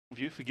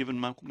you forgiven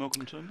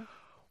Malcolm Turnbull?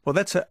 Well,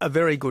 that's a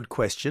very good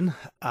question,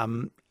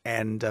 and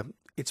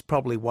it's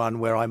probably one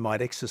where I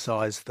might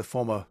exercise the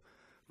former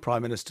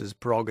Prime Minister's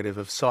prerogative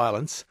of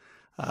silence.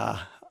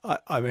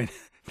 I mean,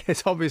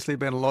 there's obviously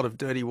been a lot of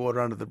dirty water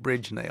under the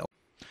bridge, Neil.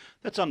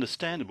 That's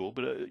understandable,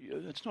 but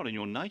it's not in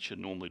your nature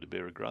normally to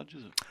bear a grudge,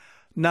 is it?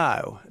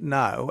 No,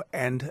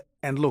 and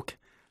look,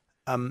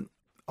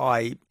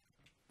 I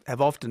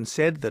have often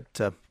said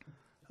that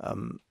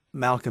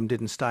Malcolm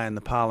didn't stay in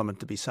the Parliament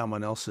to be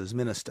someone else's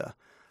minister.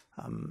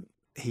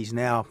 He's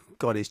now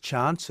got his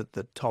chance at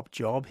the top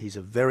job. He's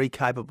a very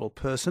capable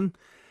person,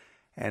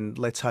 and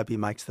let's hope he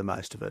makes the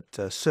most of it.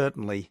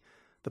 Certainly,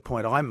 the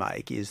point I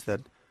make is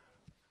that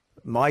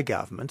my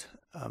government,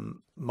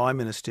 my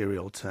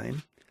ministerial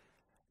team,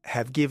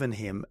 have given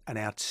him an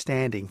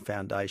outstanding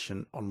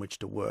foundation on which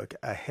to work.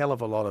 A hell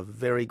of a lot of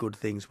very good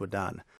things were done.